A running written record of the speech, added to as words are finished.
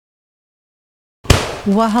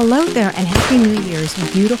Well, hello there and Happy New Year's,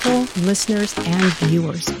 beautiful listeners and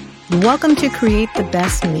viewers. Welcome to Create the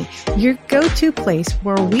Best Me, your go-to place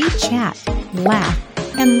where we chat, laugh,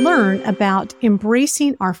 and learn about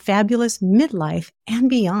embracing our fabulous midlife and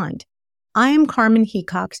beyond. I am Carmen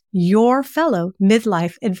Hecox, your fellow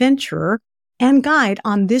midlife adventurer and guide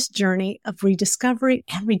on this journey of rediscovery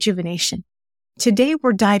and rejuvenation. Today,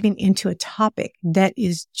 we're diving into a topic that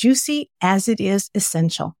is juicy as it is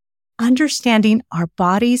essential. Understanding our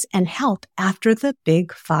bodies and health after the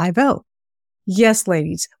big 5-0. Yes,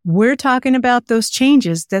 ladies, we're talking about those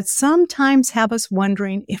changes that sometimes have us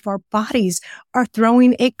wondering if our bodies are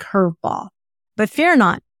throwing a curveball. But fear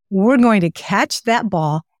not, we're going to catch that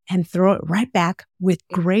ball and throw it right back with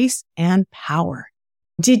grace and power.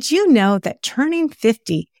 Did you know that turning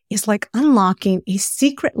 50 is like unlocking a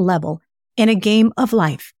secret level in a game of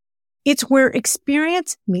life? It's where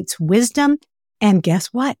experience meets wisdom, and guess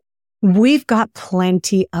what? We've got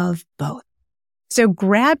plenty of both. So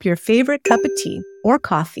grab your favorite cup of tea or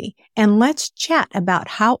coffee and let's chat about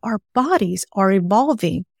how our bodies are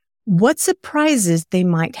evolving, what surprises they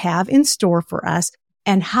might have in store for us,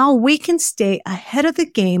 and how we can stay ahead of the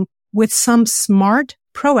game with some smart,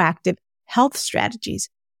 proactive health strategies.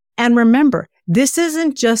 And remember, this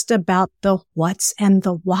isn't just about the whats and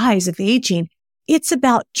the whys of aging. It's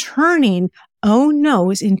about turning oh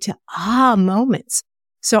no's into ah moments.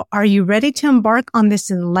 So are you ready to embark on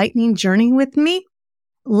this enlightening journey with me?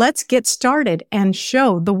 Let's get started and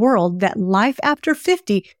show the world that life after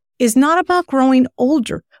 50 is not about growing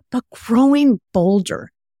older, but growing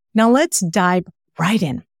bolder. Now let's dive right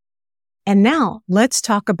in. And now let's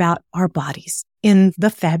talk about our bodies in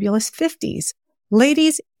the fabulous 50s.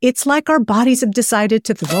 Ladies, it's like our bodies have decided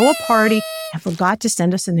to throw a party and forgot to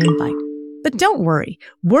send us an invite. But don't worry,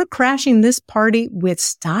 we're crashing this party with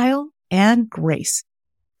style and grace.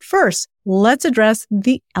 First, let's address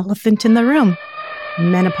the elephant in the room,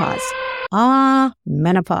 menopause.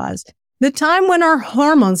 Menopause. The time when our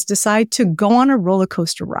hormones decide to go on a roller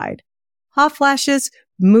coaster ride. Hot flashes,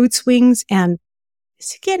 mood swings, and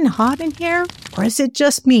is it getting hot in here or is it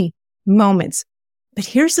just me? Moments. But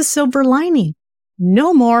here's the silver lining.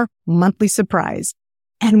 No more monthly surprise.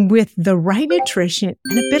 And with the right nutrition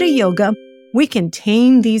and a bit of yoga, we can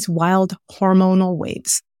tame these wild hormonal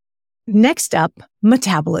waves. Next up,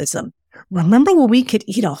 metabolism. Remember when we could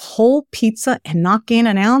eat a whole pizza and not gain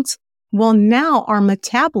an ounce? Well, now our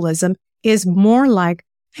metabolism is more like,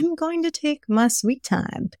 I'm going to take my sweet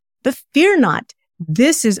time. But fear not.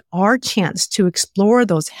 This is our chance to explore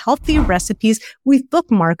those healthy recipes we've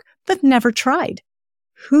bookmarked but never tried.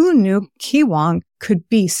 Who knew kiwang could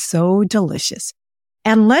be so delicious?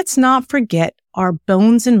 And let's not forget our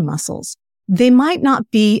bones and muscles. They might not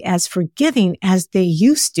be as forgiving as they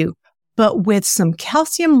used to, but with some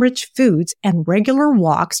calcium-rich foods and regular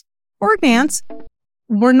walks or dance,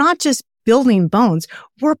 we're not just building bones,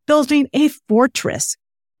 we're building a fortress.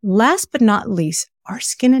 Last but not least, our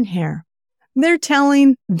skin and hair. They're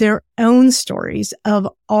telling their own stories of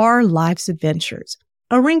our life's adventures.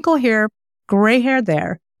 A wrinkle here, gray hair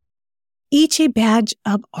there, each a badge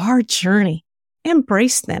of our journey.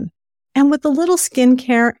 Embrace them. And with a little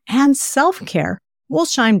skincare and self-care, we'll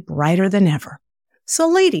shine brighter than ever. So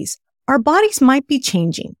ladies, our bodies might be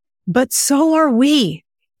changing, but so are we,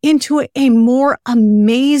 into a more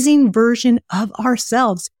amazing version of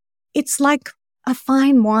ourselves. It's like a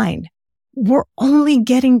fine wine. We're only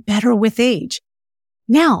getting better with age.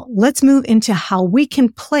 Now, let's move into how we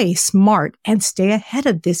can play smart and stay ahead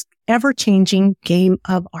of this ever-changing game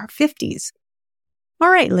of our 50s. All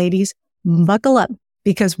right, ladies, buckle up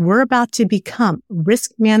because we're about to become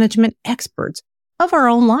risk management experts of our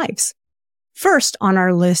own lives. First on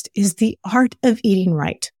our list is the art of eating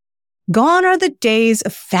right. Gone are the days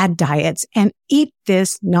of fad diets and eat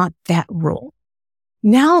this, not that rule.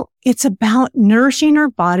 Now it's about nourishing our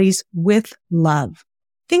bodies with love.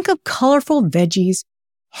 Think of colorful veggies,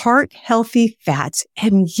 heart-healthy fats,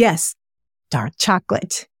 and yes, dark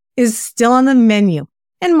chocolate is still on the menu,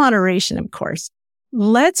 in moderation, of course.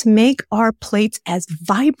 Let's make our plates as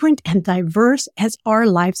vibrant and diverse as our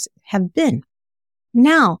lives have been.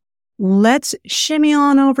 Now, let's shimmy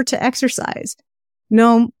on over to exercise.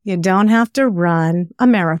 No, you don't have to run a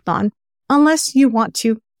marathon unless you want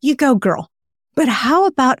to. You go, girl. But how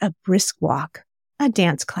about a brisk walk, a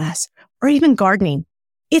dance class, or even gardening?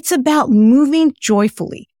 It's about moving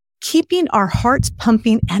joyfully, keeping our hearts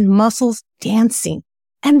pumping and muscles dancing.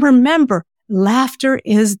 And remember, laughter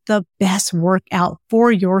is the best workout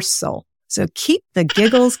for your soul. So keep the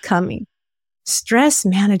giggles coming. Stress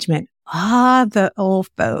management. The old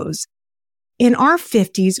foes. In our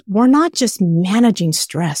 50s, we're not just managing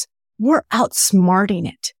stress. we're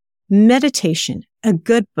outsmarting it. Meditation, a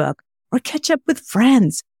good book, or catch up with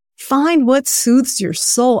friends. Find what soothes your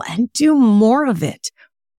soul and do more of it.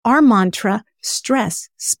 Our mantra, stress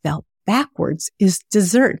spelled backwards, is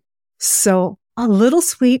dessert. So a little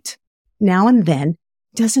sweet now and then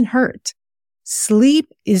doesn't hurt.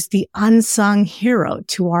 Sleep is the unsung hero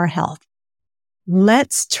to our health.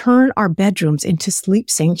 Let's turn our bedrooms into sleep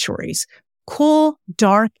sanctuaries, cool,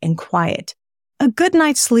 dark, and quiet. A good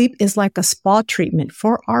night's sleep is like a spa treatment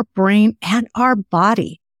for our brain and our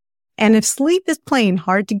body. And if sleep is playing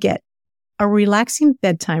hard to get, a relaxing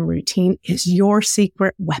bedtime routine is your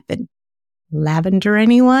secret weapon. Lavender,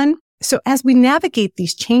 anyone? So as we navigate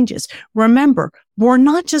these changes, remember, we're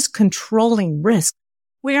not just controlling risk.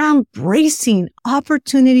 We are embracing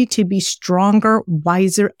opportunity to be stronger,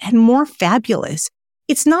 wiser, and more fabulous.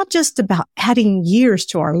 It's not just about adding years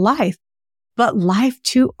to our life, but life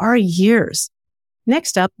to our years.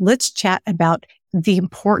 Next up, let's chat about the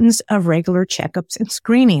importance of regular checkups and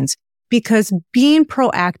screenings, because being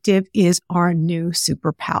proactive is our new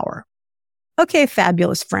superpower. Okay,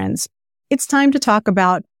 fabulous friends, it's time to talk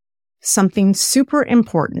about something super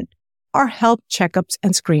important, our health checkups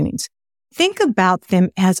and screenings. Think about them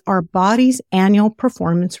as our body's annual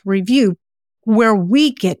performance review, where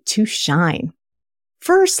we get to shine.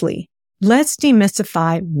 Firstly, let's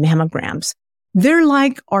demystify mammograms. They're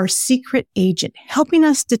like our secret agent, helping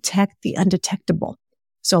us detect the undetectable.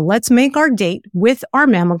 So let's make our date with our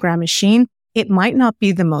mammogram machine. It might not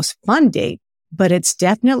be the most fun date, but it's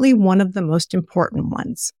definitely one of the most important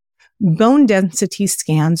ones. Bone density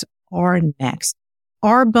scans are next.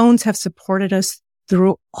 Our bones have supported us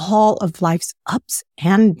through all of life's ups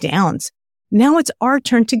and downs. Now it's our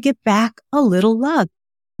turn to get back a little love.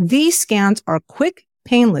 These scans are quick,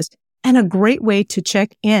 painless, and a great way to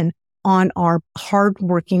check in on our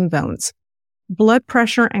hard-working bones. Blood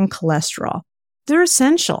pressure and cholesterol, they're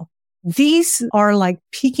essential. These are like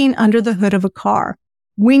peeking under the hood of a car.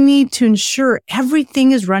 We need to ensure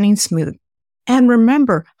everything is running smooth. And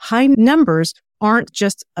remember, high numbers aren't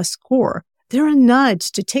just a score. They're a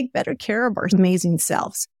nudge to take better care of our amazing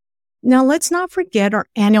selves. Now, let's not forget our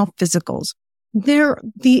annual physicals. They're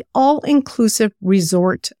the all-inclusive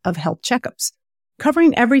resort of health checkups,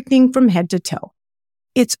 covering everything from head to toe.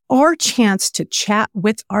 It's our chance to chat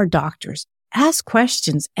with our doctors, ask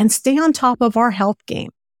questions, and stay on top of our health game.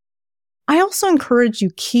 I also encourage you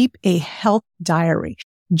keep a health diary.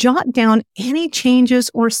 Jot down any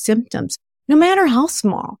changes or symptoms, no matter how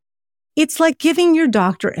small. It's like giving your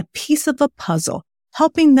doctor a piece of a puzzle,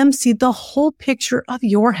 helping them see the whole picture of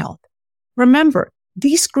your health. Remember,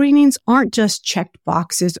 these screenings aren't just checked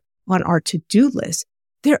boxes on our to-do list.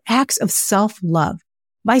 They're acts of self-love.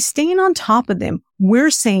 By staying on top of them,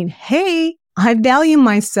 we're saying, hey, I value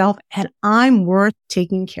myself and I'm worth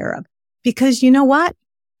taking care of. Because you know what?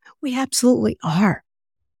 We absolutely are.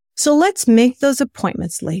 So let's make those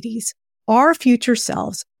appointments, ladies. Our future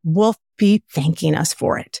selves will be thanking us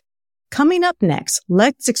for it. Coming up next,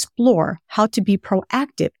 let's explore how to be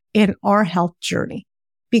proactive in our health journey,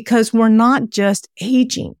 because we're not just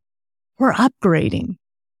aging, we're upgrading.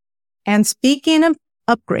 And speaking of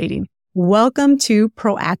upgrading, welcome to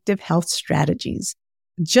Proactive Health Strategies.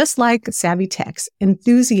 Just like savvy techs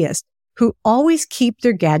enthusiasts who always keep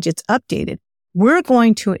their gadgets updated, we're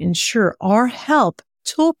going to ensure our health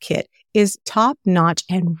toolkit is top-notch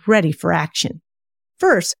and ready for action.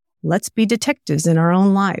 First, let's be detectives in our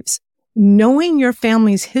own lives. Knowing your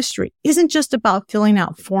family's history isn't just about filling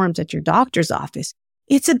out forms at your doctor's office.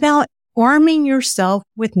 It's about arming yourself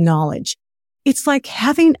with knowledge. It's like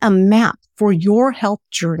having a map for your health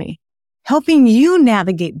journey, helping you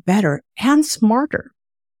navigate better and smarter.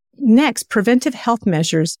 Next, preventive health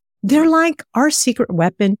measures. They're like our secret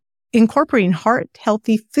weapon, incorporating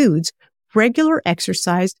heart-healthy foods, regular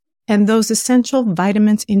exercise, and those essential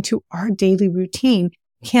vitamins into our daily routine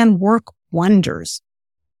can work wonders.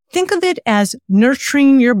 Think of it as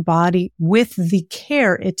nurturing your body with the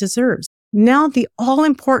care it deserves. Now, the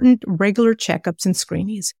all-important regular checkups and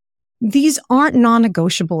screenings. These aren't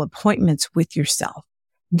non-negotiable appointments with yourself.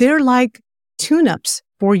 They're like tune-ups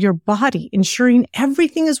for your body, ensuring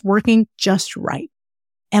everything is working just right.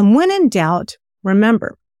 And when in doubt,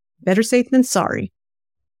 remember, better safe than sorry.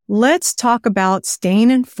 Let's talk about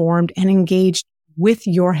staying informed and engaged with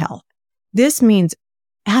your health. This means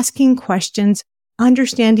asking questions,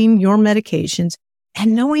 understanding your medications,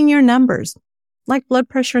 and knowing your numbers, like blood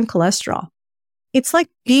pressure and cholesterol. It's like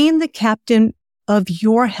being the captain of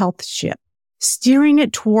your health ship, steering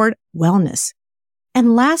it toward wellness.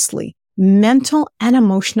 And lastly, mental and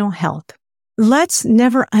emotional health. Let's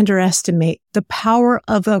never underestimate the power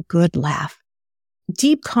of a good laugh.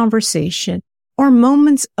 deep conversation, or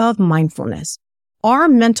moments of mindfulness. Our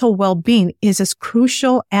mental well-being is as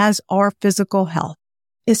crucial as our physical health,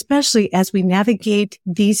 especially as we navigate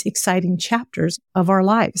these exciting chapters of our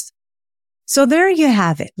lives. So there you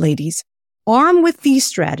have it, ladies. Armed with these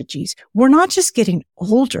strategies, we're not just getting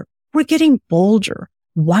older, we're getting bolder,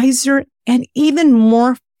 wiser, and even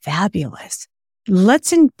more fabulous.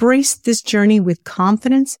 Let's embrace this journey with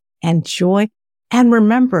confidence and joy. And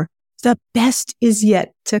remember, the best is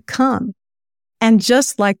yet to come. And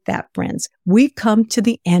just like that, friends, we've come to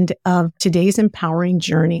the end of today's empowering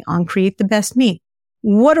journey on Create the Best Me.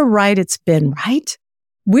 What a ride it's been, right?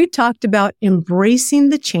 We talked about embracing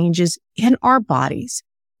the changes in our bodies,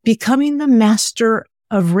 becoming the master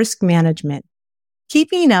of risk management,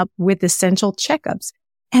 keeping up with essential checkups,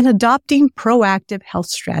 and adopting proactive health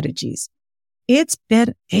strategies. It's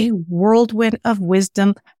been a whirlwind of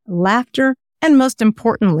wisdom, laughter, and most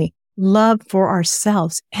importantly, love for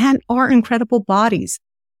ourselves and our incredible bodies.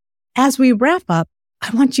 As we wrap up,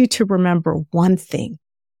 I want you to remember one thing.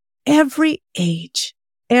 Every age,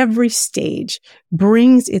 every stage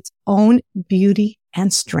brings its own beauty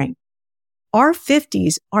and strength. Our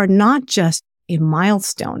 50s are not just a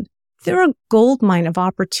milestone. They're a goldmine of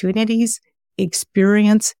opportunities,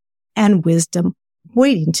 experience, and wisdom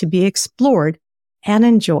waiting to be explored and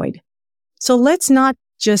enjoyed. So let's not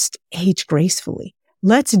just age gracefully.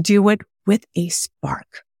 Let's do it with a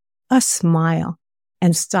spark, a smile,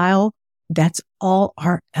 and style that's all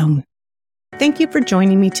our own. Thank you for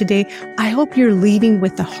joining me today. I hope you're leaving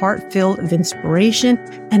with a heart filled of inspiration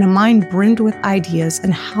and a mind brimmed with ideas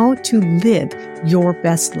on how to live your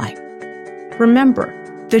best life. Remember,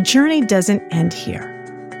 the journey doesn't end here.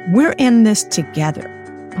 We're in this together,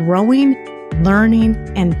 growing, learning,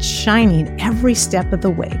 and shining every step of the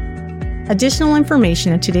way. Additional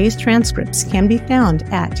information and today's transcripts can be found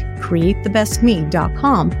at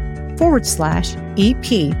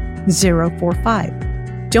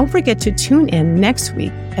createthebestme.com/EP045. Don't forget to tune in next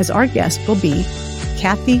week as our guest will be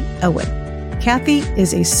Kathy Owen. Kathy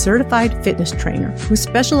is a certified fitness trainer who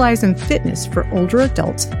specializes in fitness for older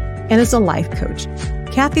adults and is a life coach.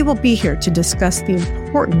 Kathy will be here to discuss the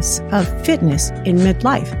importance of fitness in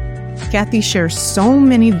midlife. Kathy shares so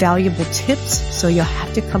many valuable tips, so you'll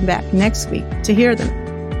have to come back next week to hear them.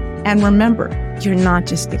 And remember, you're not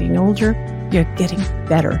just getting older, you're getting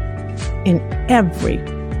better in every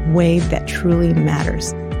way that truly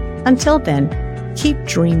matters. Until then, keep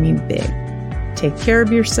dreaming big. Take care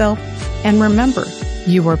of yourself, and remember,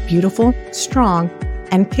 you are beautiful, strong,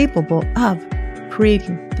 and capable of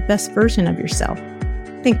creating the best version of yourself.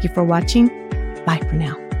 Thank you for watching. Bye for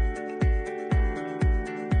now.